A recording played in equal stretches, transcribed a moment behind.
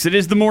It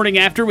is the morning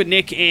after with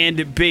Nick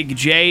and Big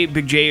J.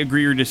 Big J,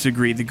 agree or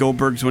disagree? The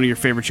Goldberg's one of your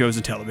favorite shows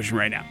on television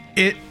right now.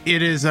 It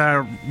is,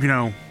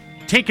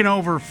 taking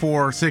over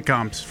for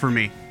sitcoms for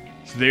me.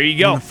 So there you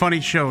go. One of the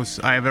funniest shows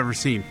I have ever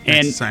seen.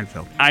 And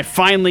Seinfeld. I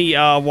finally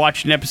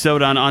watched an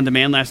episode on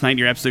demand last night.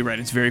 You're absolutely right.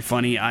 It's very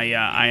funny.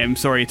 I am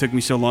sorry it took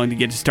me so long to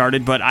get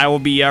started, but I will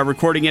be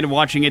recording it and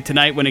watching it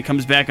tonight when it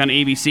comes back on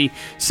ABC.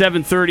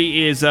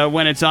 7:30 is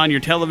when it's on your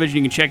television.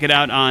 You can check it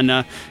out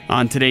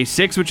on today's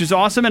 6, which is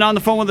awesome. And on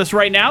the phone with us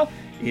right now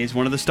is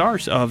one of the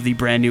stars of the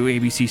brand new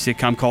ABC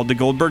sitcom called The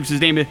Goldbergs.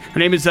 Her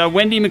name is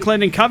Wendy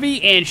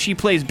McClendon-Covey, and she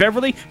plays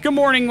Beverly. Good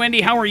morning, Wendy.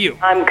 How are you?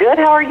 I'm good.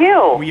 How are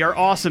you? We are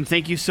awesome.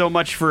 Thank you so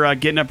much for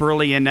getting up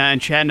early and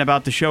chatting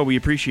about the show. We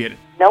appreciate it.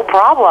 No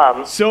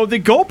problem. So The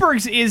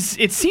Goldbergs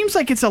it seems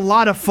like it's a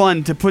lot of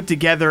fun to put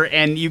together,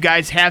 and you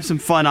guys have some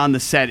fun on the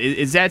set.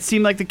 Does that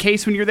seem like the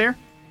case when you're there?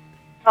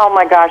 Oh,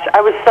 my gosh. I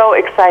was so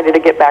excited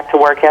to get back to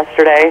work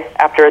yesterday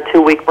after a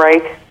 2-week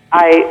break.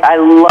 I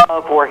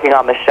love working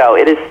on the show.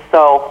 It is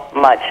so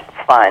much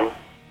fun.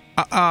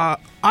 I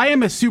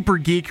am a super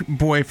geek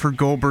boy for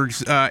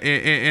Goldbergs,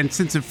 and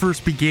since it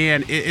first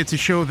began, it's a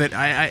show that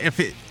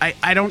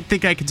I don't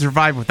think I could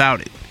survive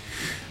without it.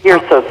 You're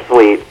so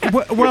sweet.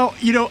 Well,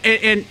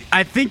 and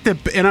I think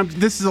that,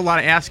 this is a lot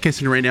of ass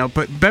kissing right now,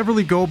 but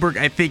Beverly Goldberg,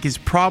 I think, is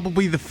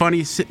probably the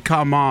funniest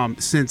sitcom mom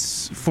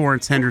since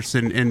Florence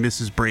Henderson and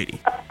Mrs.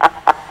 Brady.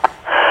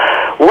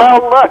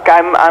 Well, look,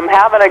 I'm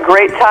having a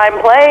great time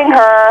playing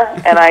her,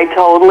 and I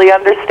totally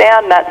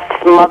understand that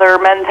smother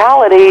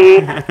mentality,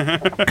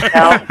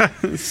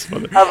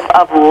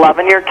 of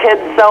loving your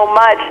kids so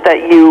much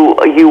that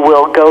you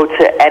will go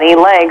to any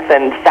length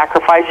and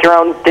sacrifice your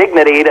own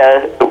dignity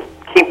to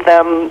keep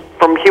them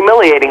from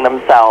humiliating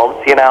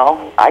themselves.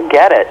 I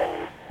get it.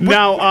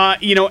 Now,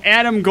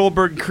 Adam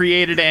Goldberg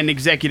created and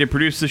executive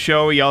produced the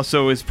show. He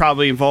also is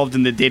probably involved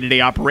in the day-to-day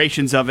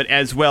operations of it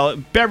as well.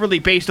 Beverly,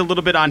 based a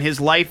little bit on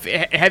his life.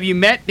 Have you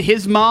met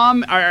his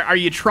mom? Are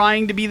you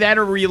trying to be that,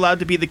 or were you allowed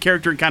to be the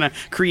character and kind of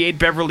create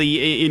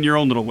Beverly in your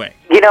own little way?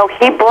 He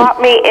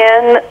brought me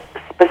in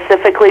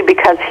specifically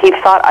because he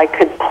thought I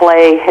could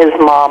play his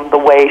mom the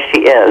way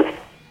she is.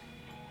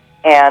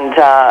 And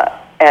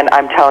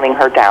I'm toning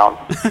her down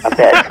a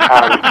bit.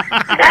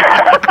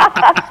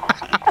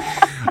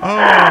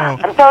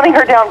 I'm toning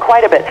her down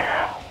quite a bit.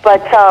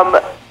 But,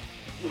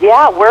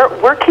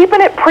 we're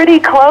keeping it pretty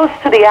close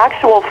to the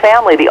actual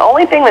family. The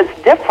only thing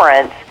that's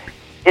different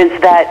is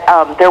that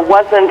there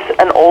wasn't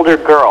an older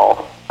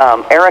girl.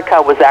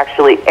 Erica was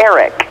actually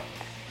Eric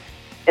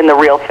in the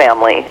real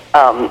family.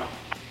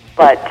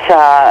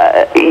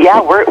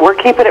 We're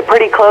keeping it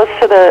pretty close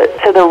to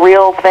the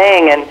real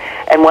thing.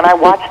 And when I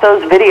watch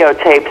those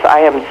videotapes, I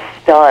am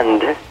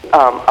stunned.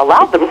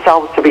 Allowed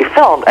themselves to be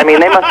filmed. I mean,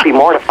 they must be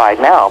mortified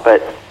now,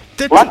 but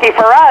lucky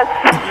for us,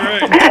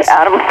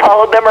 Adam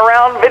followed them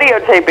around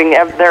videotaping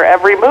their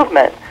every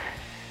movement.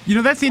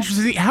 That's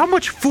interesting. How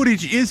much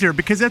footage is there?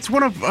 Because that's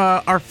one of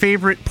our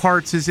favorite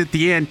parts is at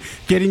the end,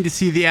 getting to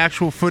see the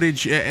actual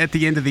footage at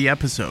the end of the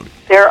episode.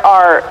 There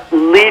are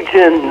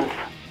legions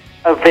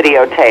of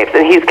videotapes,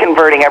 and he's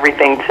converting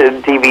everything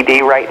to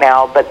DVD right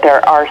now, but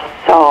there are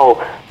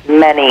so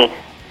many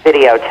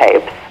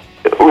videotapes.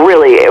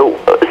 Really,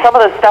 some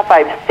of the stuff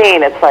I've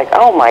seen, it's like,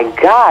 oh my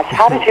gosh,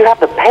 how did you have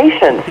the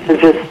patience to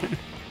just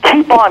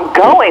keep on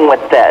going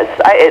with this?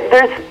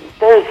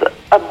 There's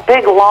a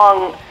big,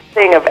 long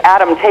thing of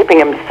Adam taping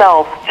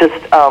himself just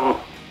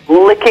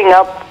licking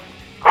up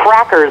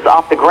crackers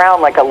off the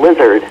ground like a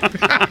lizard.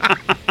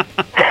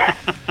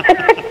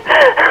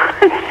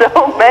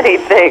 So many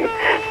things,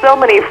 so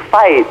many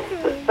fights,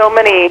 so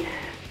many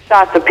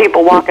shots of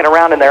people walking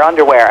around in their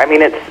underwear. I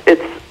mean,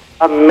 it's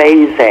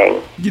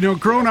amazing.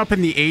 Growing up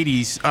in the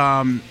 80s,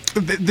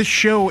 the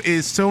show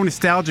is so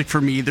nostalgic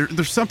for me.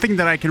 There's something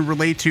that I can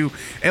relate to,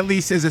 at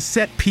least as a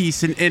set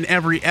piece in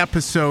every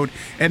episode,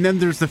 and then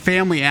there's the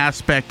family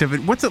aspect of it.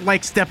 What's it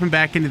like stepping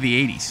back into the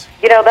 80s?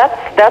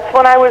 That's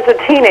when I was a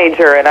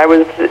teenager, and I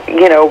was,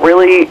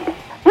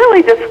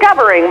 really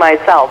discovering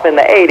myself in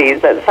the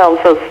 80s. That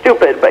sounds so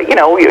stupid, but,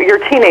 your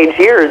teenage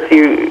years,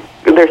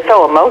 they're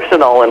so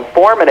emotional and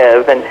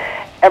formative, and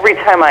every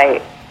time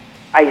I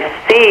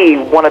see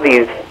one of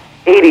these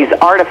 80s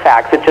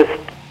artifacts, it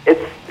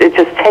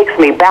just takes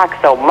me back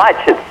so much.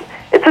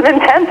 It's an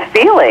intense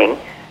feeling,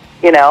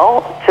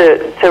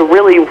 to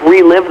really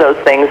relive those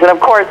things. And of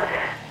course,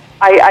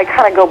 I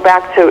kind of go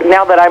back to,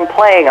 now that I'm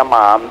playing a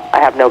mom, I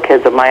have no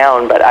kids of my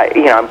own, but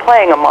I'm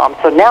playing a mom,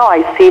 so now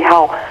I see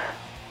how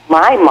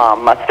my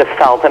mom must have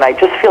felt, and I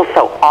just feel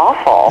so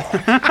awful.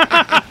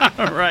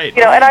 Right.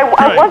 And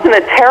I wasn't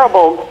a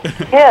terrible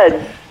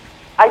kid.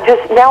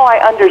 Now I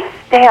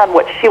understand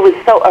what she was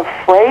so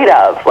afraid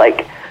of.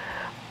 Like,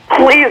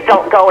 please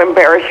don't go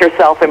embarrass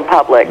yourself in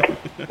public.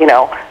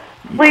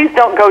 Please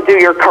don't go do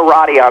your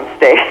karate on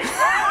stage.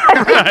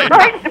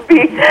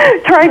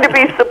 trying to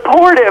be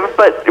supportive,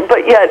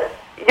 but yet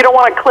you don't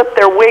want to clip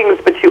their wings,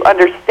 but you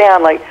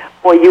understand, like,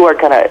 boy, you are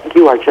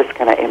just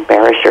gonna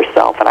embarrass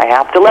yourself, and I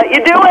have to let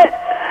you do it.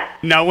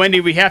 Now, Wendy,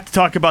 we have to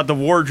talk about the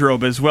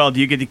wardrobe as well. Do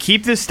you get to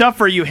keep this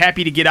stuff, or are you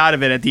happy to get out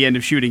of it at the end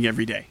of shooting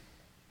every day?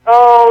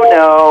 Oh,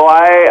 no,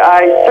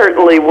 I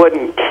certainly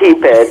wouldn't keep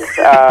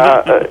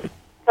it.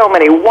 So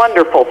many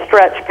wonderful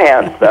stretch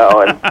pants,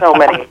 though, and so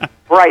many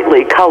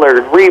brightly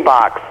colored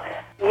Reeboks.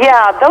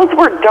 Yeah, those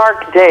were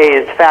dark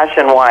days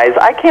fashion-wise.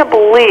 I can't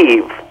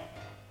believe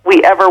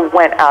we ever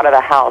went out of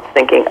the house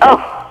thinking,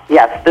 oh,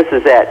 yes, this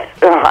is it.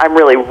 Ugh, I'm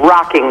really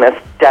rocking this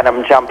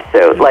denim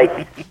jumpsuit.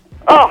 Like,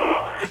 oh,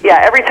 yeah,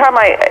 every time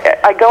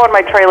I go in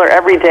my trailer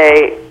every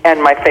day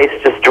and my face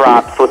just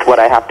drops with what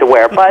I have to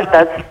wear. But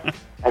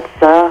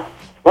that's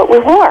what we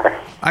wore.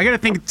 I got to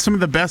think some of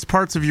the best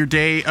parts of your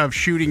day of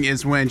shooting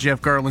is when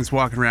Jeff Garland's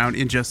walking around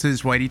in just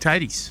his whitey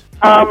tighties.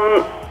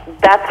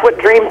 That's what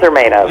dreams are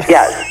made of,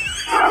 yes.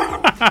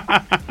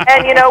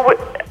 And, you know,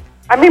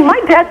 I mean, my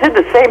dad did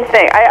the same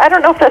thing. I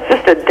don't know if that's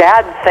just a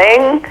dad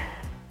thing.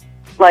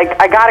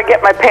 Like, I got to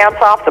get my pants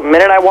off the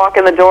minute I walk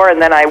in the door,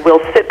 and then I will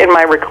sit in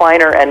my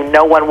recliner and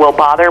no one will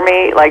bother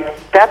me.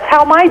 Like, that's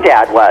how my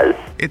dad was.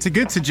 It's a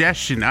good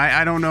suggestion.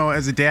 I don't know,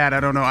 as a dad,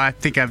 I don't know. I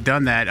think I've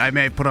done that. I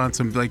may have put on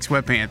some, like,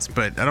 sweatpants,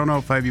 but I don't know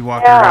if I'd be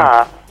walking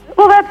around.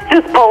 Well, that's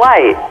just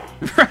polite.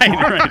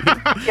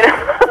 Right. You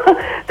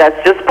know,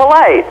 that's just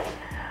polite.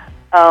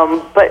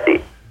 But,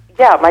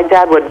 yeah, my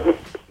dad would,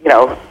 you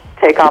know,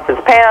 take off his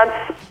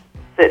pants,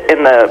 sit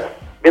in the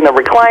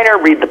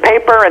recliner, read the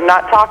paper, and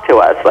not talk to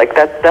us. Like,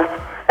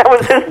 that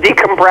was his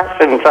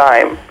decompression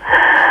time.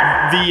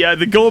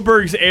 The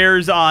Goldbergs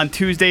airs on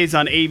Tuesdays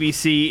on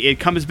ABC. It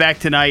comes back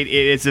tonight.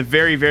 It's a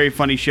very, very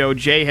funny show.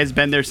 Jay has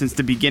been there since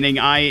the beginning.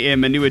 I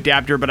am a new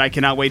adapter, but I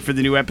cannot wait for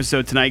the new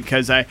episode tonight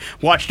because I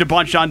watched a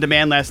bunch on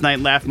demand last night,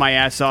 laughed my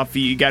ass off.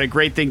 You got a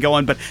great thing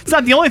going, but it's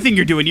not the only thing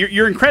you're doing.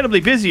 You're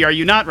incredibly busy, are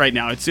you not, right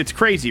now? It's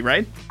crazy,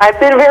 right? I've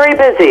been very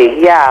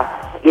busy,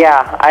 yeah.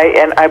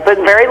 I've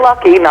been very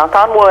lucky, knock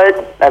on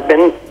wood. I've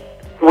been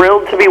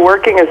thrilled to be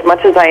working as much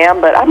as I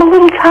am, but I'm a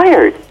little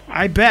tired.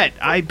 I bet.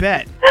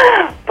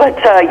 But,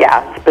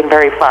 yeah, it's been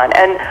very fun.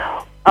 And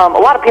a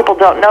lot of people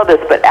don't know this,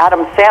 but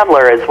Adam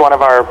Sandler is one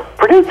of our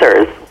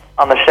producers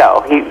on the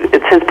show.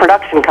 It's his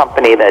production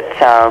company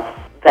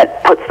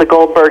that puts the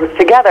Goldbergs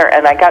together,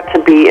 and I got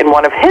to be in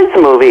one of his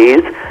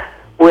movies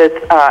with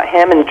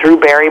him and Drew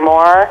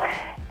Barrymore,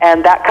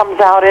 and that comes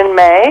out in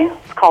May.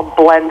 It's called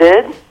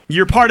Blended.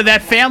 You're part of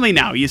that family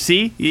now, you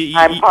see?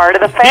 I'm part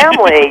of the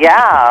family,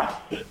 yeah.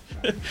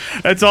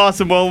 That's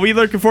awesome. Well, we're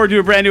looking forward to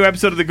a brand new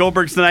episode of the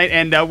Goldbergs tonight.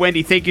 And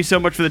Wendy, thank you so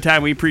much for the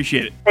time. We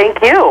appreciate it.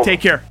 Thank you. Take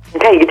care.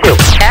 Okay, you too.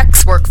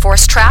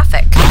 Workforce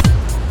Traffic.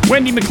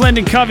 Wendy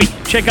McClendon Covey.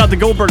 Check out the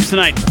Goldbergs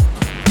tonight.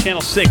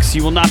 Channel 6.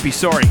 You will not be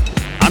sorry.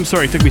 I'm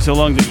sorry it took me so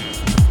long to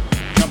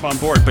jump on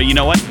board. But you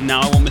know what?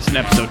 Now I won't miss an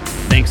episode.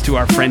 Thanks to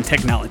our friend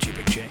Technology,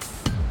 Big J.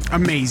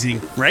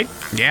 Amazing. Right?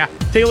 Yeah.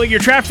 Take a look at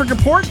your traffic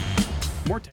report.